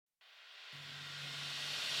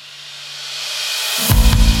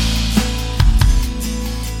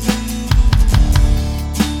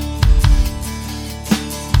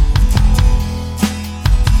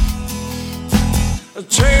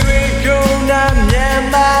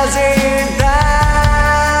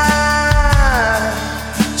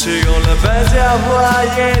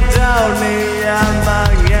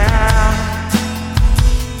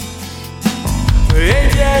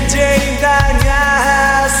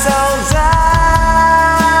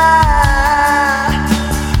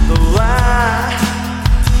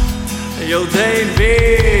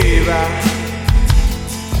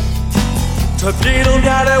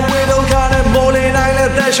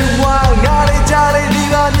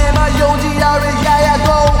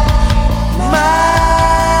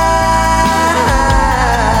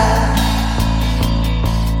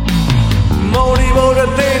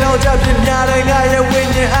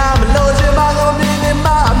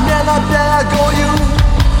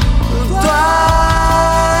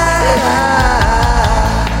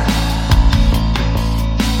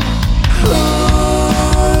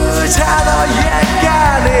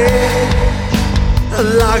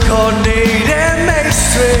တော်နေတဲ့မိတ်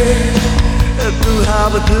ဆွေသူဟာ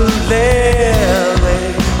ဘာသူလဲ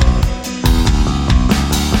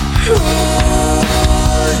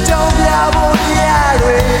ကြောင်ပြဖို့တရား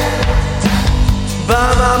တွေဘာ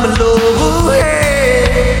မှမလိုဘူး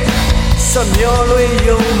စမျောလွင်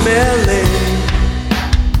ယုံမဲလေ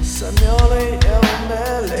စမျောလွင်ယုံမဲ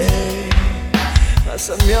လေစ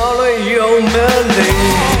မျောလွင်ယုံမဲလေ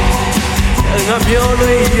ငါမျောလွ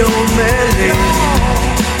င်ယုံမဲလေ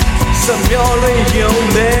စမျောလွင်ယုံ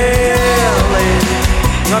မဲလေ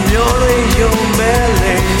ငါမျောလွင်ယုံမဲ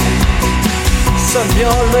လေစ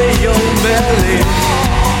မျောလွင်ယုံမဲလေ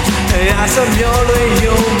စမျောလွင်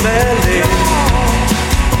ယုံမဲလေ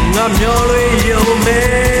ငါမျောလွင်ယုံမဲ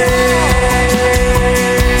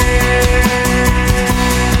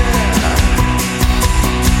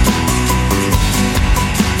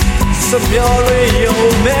စမျောလွင်ယုံ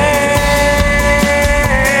မဲ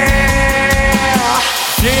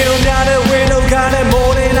ရေလုံးများတဲ့ဝေလုံးကားနဲ့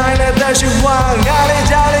မိုးနေနိုင်တဲ့သက်ရှိဝါငါ